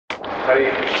Hare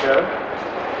Krishna.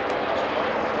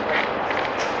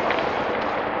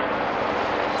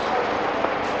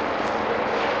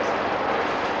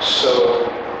 So,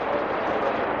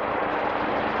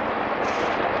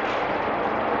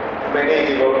 many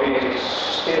devotees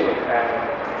still have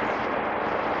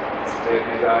their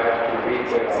desire to read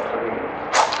their offering,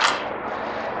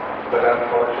 but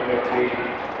unfortunately,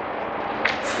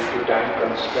 due to time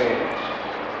constraints,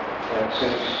 and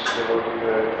since devotees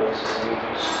are requesting me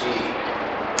to speak,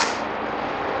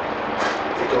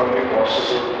 it won't be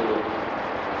possible to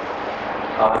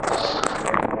ask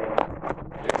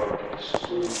devotees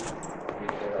to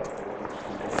read their offerings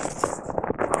today.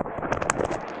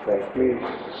 Like, please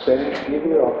give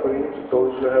your offerings,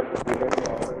 those who have given your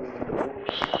offering in the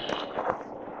books.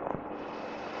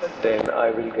 Then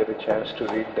I will get a chance to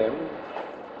read them.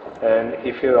 And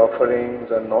if your offerings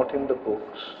are not in the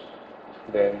books,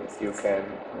 then you can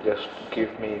just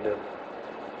give me the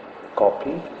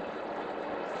copy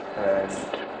and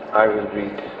I will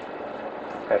read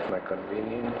at my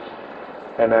convenience.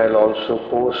 And I'll also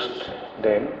post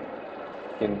them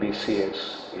in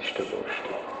BCS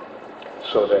Ishtagoshti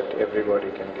so that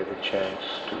everybody can get a chance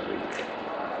to read.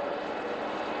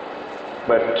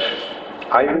 But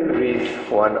I will read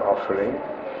one offering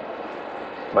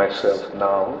myself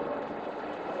now.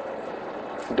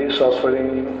 This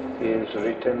offering is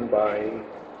written by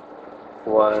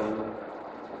one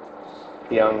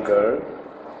young girl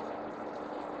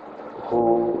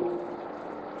who,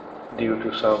 due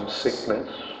to some sickness,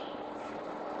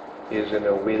 is in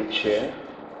a wheelchair.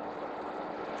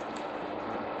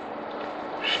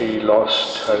 She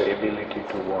lost her ability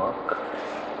to walk,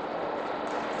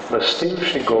 but still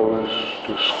she goes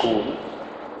to school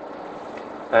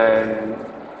and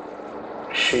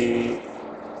she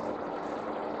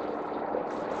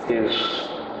is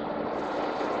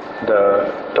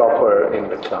the topper in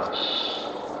the class.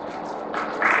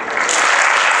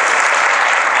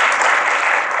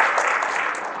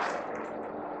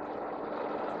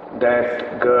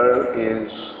 That girl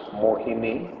is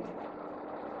Mohini,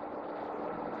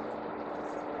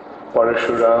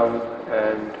 Parashuram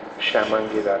and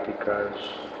Shamangi Radhika's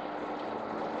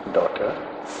daughter.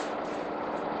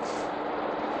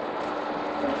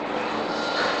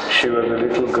 She was a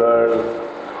little girl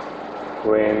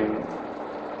when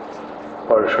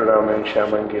Parashuram and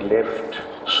Shamangi left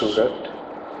Surat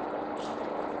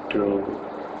to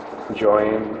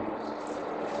join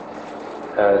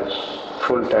as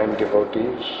full-time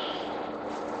devotees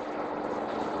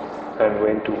and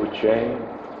went to Ujjain.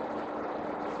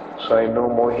 So I know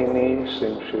Mohini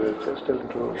since she was just a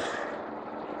little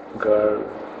girl.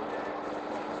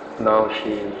 Now she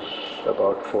is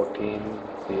about 14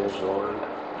 years old.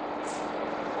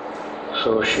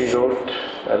 So she wrote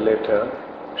a letter,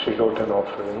 she wrote an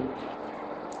offering,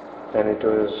 and it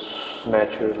was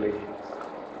naturally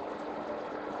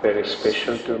very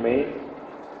special to me.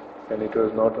 And it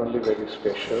was not only very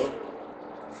special,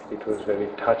 it was very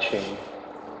touching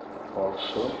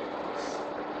also.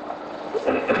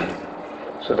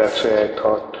 So that's why I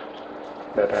thought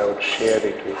that I would share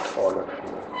it with all of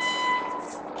you.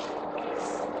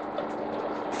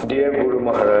 Dear Guru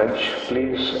Maharaj,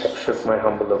 please accept my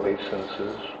humble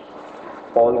obeisances.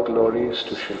 All glories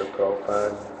to Srila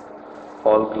Prabhupada,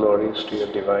 all glories to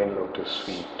your divine lotus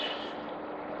feet.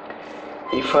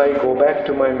 If I go back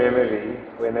to my memory,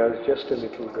 when I was just a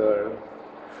little girl,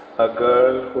 a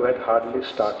girl who had hardly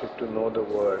started to know the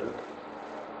world,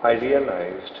 I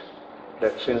realized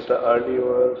that since the early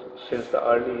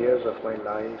years of my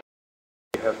life,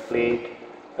 you have played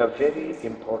a very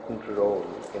important role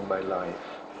in my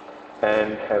life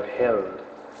and have held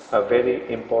a very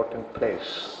important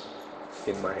place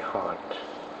in my heart.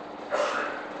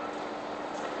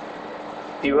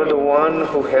 You are the one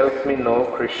who helped me know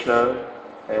Krishna,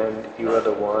 and you are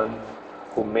the one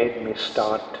who made me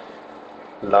start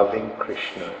loving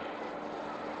Krishna.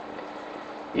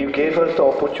 You gave us the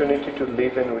opportunity to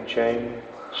live in Ujjain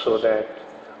so that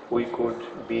we could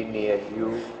be near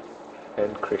you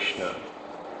and Krishna.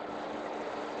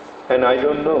 And I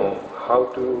don't know how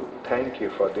to thank you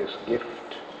for this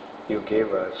gift you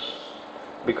gave us,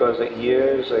 because the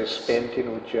years I spent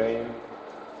in Ujjain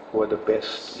were the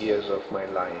best years of my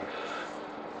life.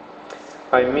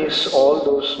 I miss all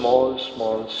those small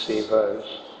sevas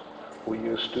we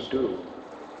used to do.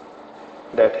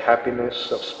 That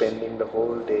happiness of spending the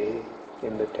whole day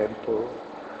in the temple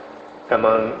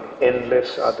among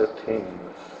endless other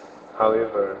things.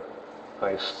 However,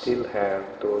 I still have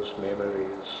those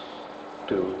memories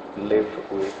to live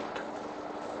with.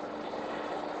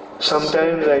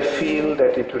 Sometimes I feel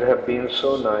that it would have been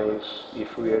so nice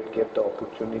if we had get the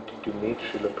opportunity to meet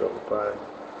Srila Prabhupada,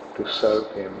 to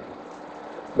serve him.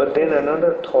 But then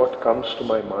another thought comes to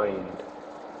my mind,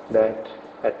 that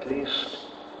at least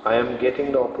I am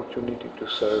getting the opportunity to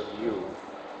serve you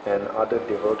and other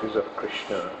devotees of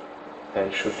Krishna,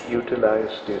 and should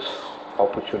utilize this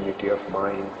opportunity of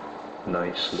mine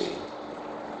nicely.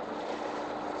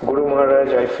 Guru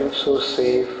Maharaj, I feel so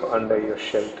safe under your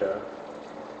shelter,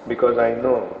 because I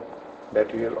know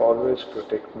that you will always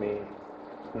protect me,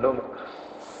 no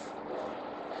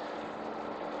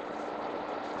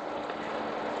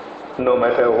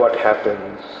matter what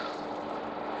happens.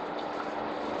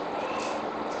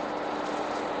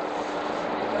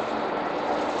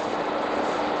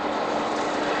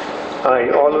 I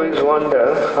always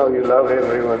wonder how you love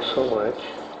everyone so much,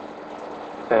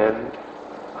 and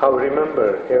how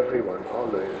remember everyone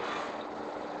always.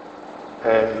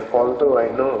 And although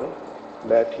I know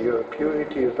that your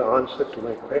purity is the answer to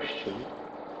my question,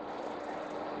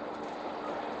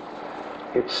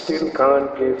 it still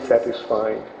can't get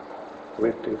satisfied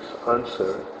with this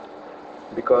answer,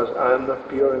 because I am not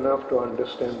pure enough to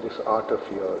understand this art of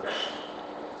yours.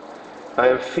 I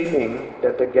am feeling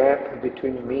that the gap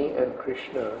between me and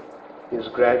Krishna is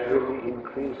gradually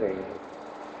increasing,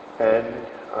 and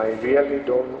I really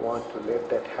don't want to let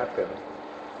that happen,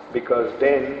 because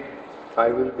then I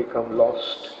will become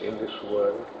lost in this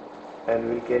world and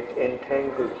will get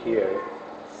entangled here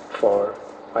for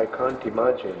I can't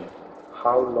imagine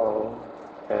how long,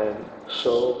 and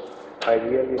so I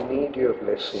really need your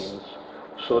blessings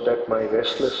so that my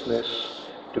restlessness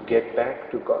to get back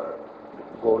to God,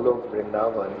 Golok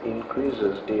Vrindavan,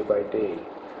 increases day by day,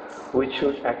 which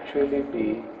should actually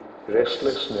be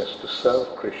restlessness to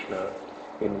serve Krishna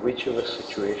in whichever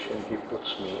situation he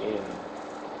puts me in.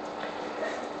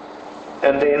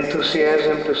 And the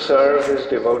enthusiasm to serve his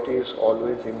devotees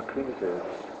always increases.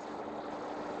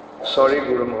 Sorry,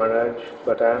 Guru Maharaj,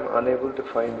 but I am unable to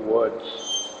find words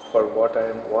for what I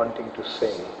am wanting to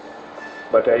say.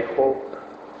 But I hope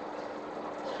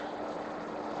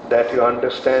that you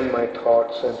understand my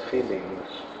thoughts and feelings.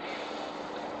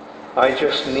 I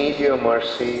just need your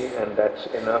mercy, and that's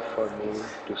enough for me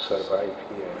to survive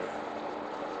here.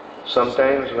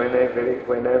 Sometimes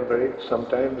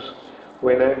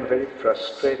when I'm very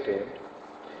frustrated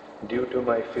due to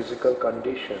my physical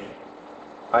condition,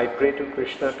 I pray to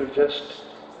Krishna to just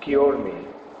cure me.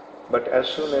 But as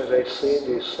soon as I say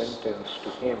this sentence to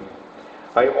him,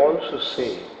 I also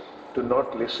say to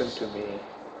not listen to me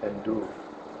and do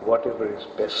whatever is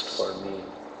best for me.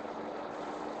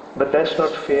 But that's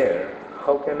not fair.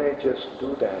 How can I just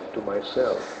do that to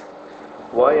myself?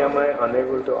 Why am I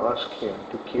unable to ask him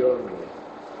to cure me?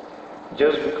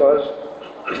 Just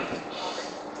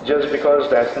because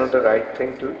that's not the right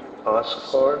thing to ask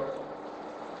for?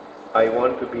 I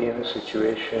want to be in a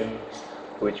situation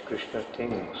which Krishna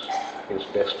thinks is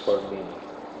best for me.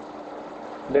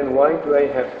 Then why do I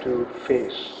have to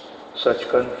face such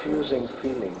confusing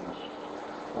feelings?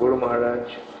 Guru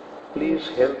Maharaj, please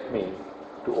help me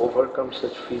to overcome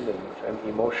such feelings and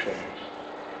emotions,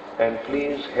 and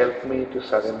please help me to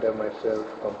surrender myself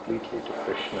completely to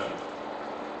Krishna.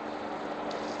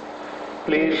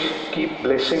 Please keep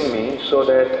blessing me so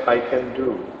that I can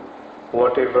do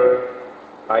whatever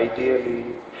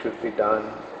ideally should be done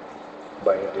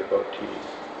by a devotee.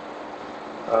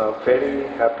 A very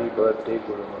happy birthday,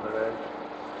 Guru Maharaj.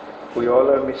 We all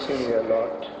are missing you a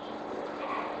lot.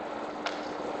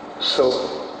 So,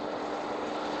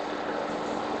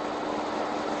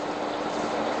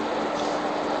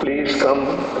 please come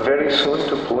very soon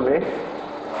to Pune.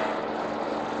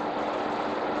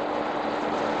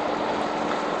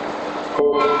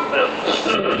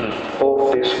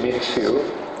 Hope this meets you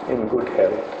in good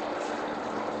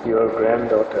health. Your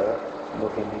granddaughter,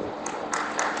 Mohini.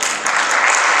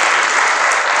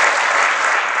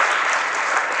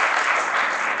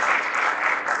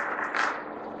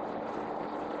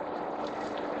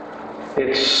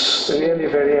 It's really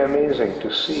very amazing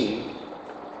to see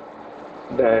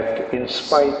that in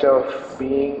spite of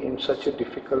being in such a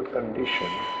difficult condition,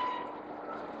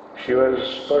 she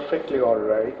was perfectly all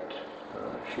right.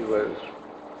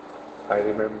 I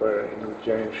remember in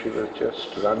Ujjain, she was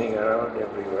just running around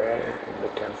everywhere in the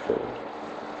temple.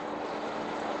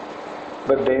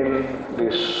 But then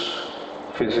this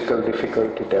physical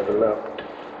difficulty developed,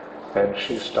 and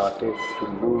she started to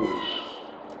lose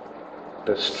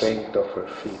the strength of her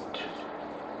feet,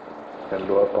 and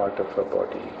lower part of her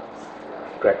body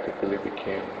practically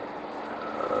became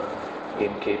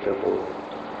incapable,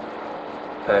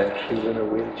 and she's in a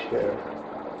wheelchair.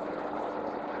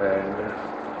 And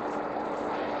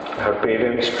Her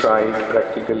parents tried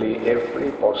practically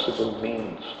every possible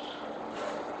means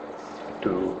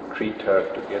to treat her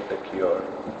to get the cure,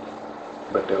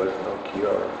 but there was no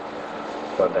cure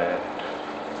for that.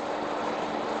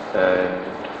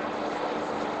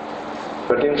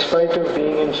 But in spite of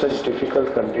being in such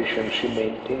difficult conditions, she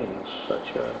maintains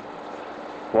such a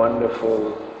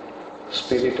wonderful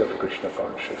spirit of Krishna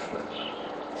consciousness.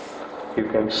 You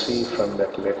can see from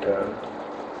that letter.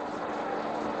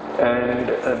 And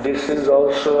this is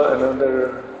also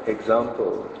another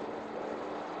example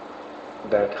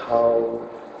that how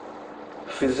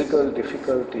physical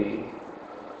difficulty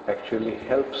actually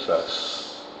helps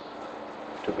us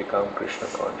to become Krishna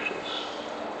conscious.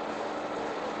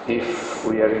 If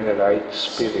we are in the right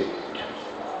spirit,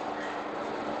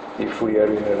 if we are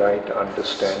in the right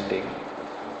understanding,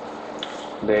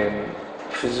 then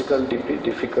physical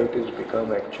difficulties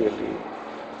become actually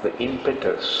the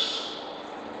impetus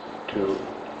to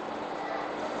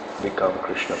become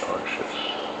Krishna conscious.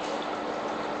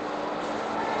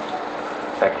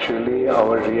 Actually,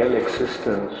 our real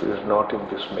existence is not in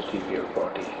this material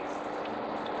body.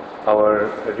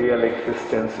 Our real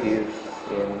existence is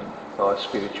in our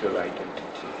spiritual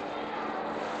identity.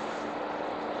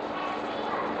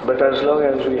 But as long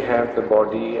as we have the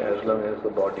body, as long as the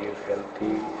body is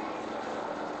healthy,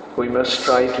 we must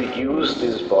try to use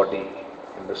this body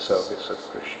in the service of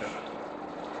Krishna.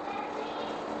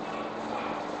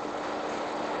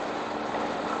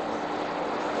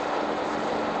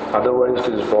 Otherwise,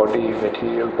 this body,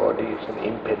 material body, is an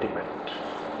impediment.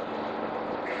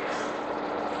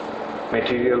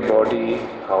 Material body,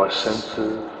 our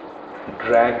senses,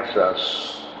 drags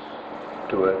us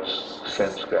towards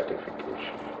sense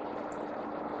gratification.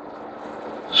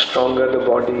 Stronger the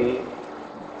body,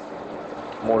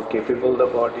 more capable the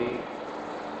body,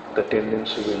 the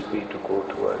tendency will be to go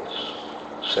towards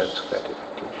sense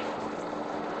gratification.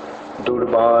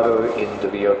 Durbaro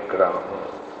indriyagrama.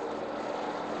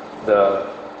 The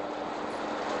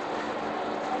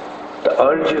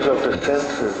urges of the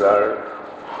senses are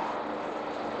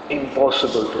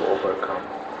impossible to overcome.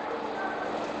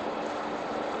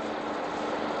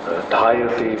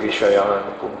 Dhayate vishayan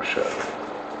pumsha.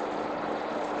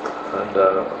 And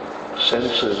the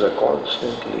senses are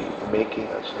constantly making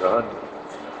us run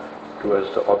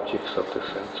towards the objects of the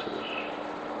senses.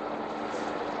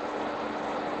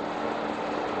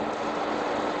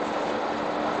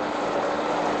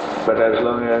 But as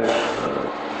long as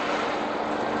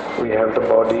we have the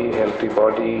body, healthy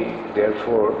body,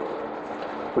 therefore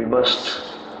we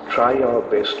must try our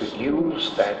best to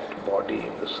use that body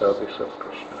in the service of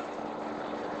Krishna.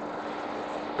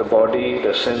 The body,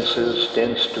 the senses,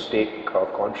 tends to take our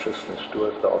consciousness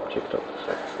towards the object of the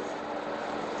senses.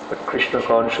 But Krishna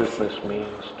consciousness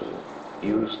means to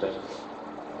use them,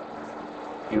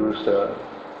 use the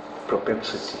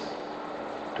propensity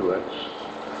towards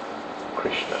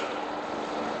Krishna,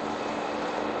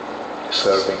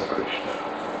 serving Krishna.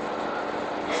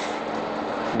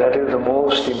 That is the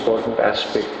most important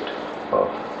aspect of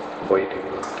Vedic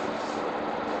Bhakti.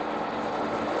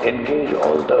 Engage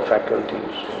all the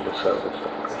faculties in the service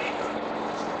of Krishna.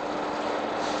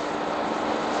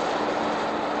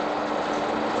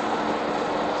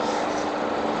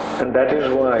 And that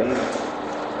is why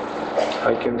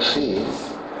I can see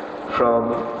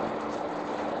from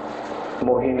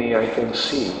Mohini, I can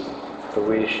see the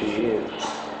way she is,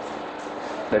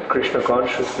 that Krishna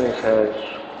consciousness has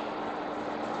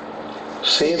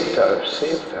saved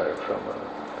her from a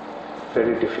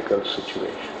very difficult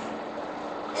situation.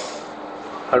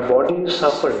 Her body is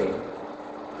suffering,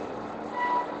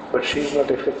 but she is not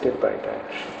affected by that.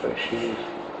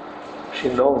 She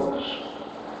knows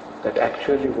that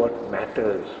actually what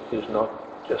matters is not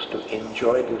just to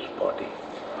enjoy this body,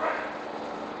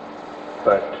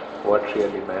 but what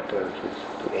really matters is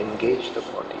to engage the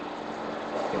body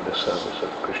in the service of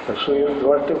Krishna. So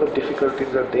whatever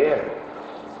difficulties are there,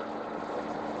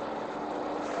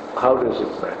 how does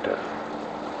it matter?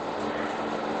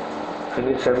 And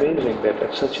it's amazing that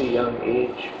at such a young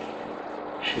age,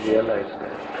 she realized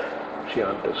that, she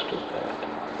understood that.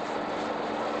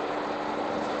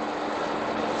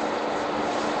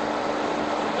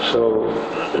 So,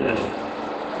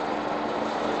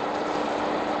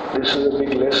 this is a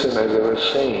big lesson, as I was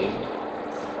saying.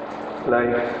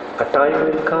 Like, a time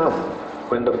will come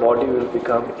when the body will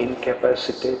become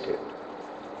incapacitated.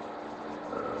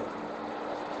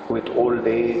 With old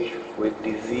age, with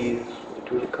disease,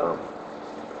 it will come.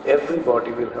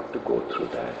 Everybody will have to go through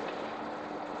that.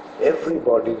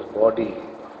 Everybody's body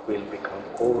will become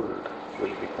old,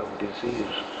 will become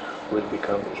diseased, will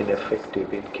become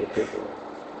ineffective, incapable.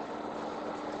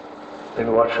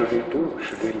 then what should we do?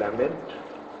 Should we lament?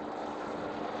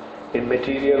 In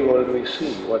material world we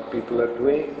see what people are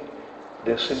doing.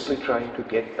 They're simply trying to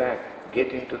get back,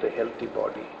 get into the healthy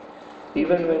body.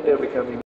 Even when they're becoming